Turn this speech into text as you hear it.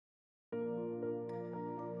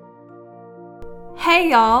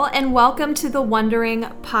Hey y'all, and welcome to the Wondering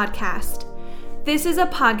Podcast. This is a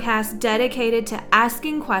podcast dedicated to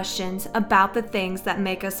asking questions about the things that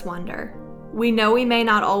make us wonder. We know we may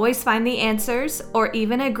not always find the answers or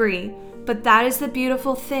even agree, but that is the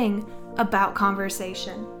beautiful thing about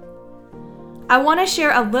conversation. I want to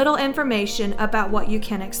share a little information about what you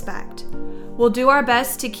can expect. We'll do our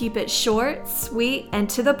best to keep it short, sweet, and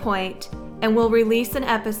to the point, and we'll release an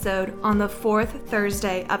episode on the fourth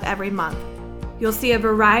Thursday of every month. You'll see a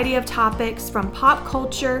variety of topics from pop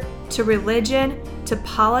culture to religion to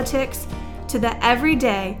politics to the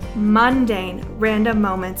everyday, mundane, random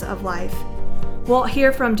moments of life. We'll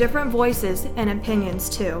hear from different voices and opinions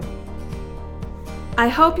too. I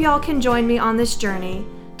hope y'all can join me on this journey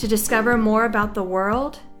to discover more about the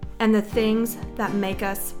world and the things that make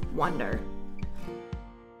us wonder.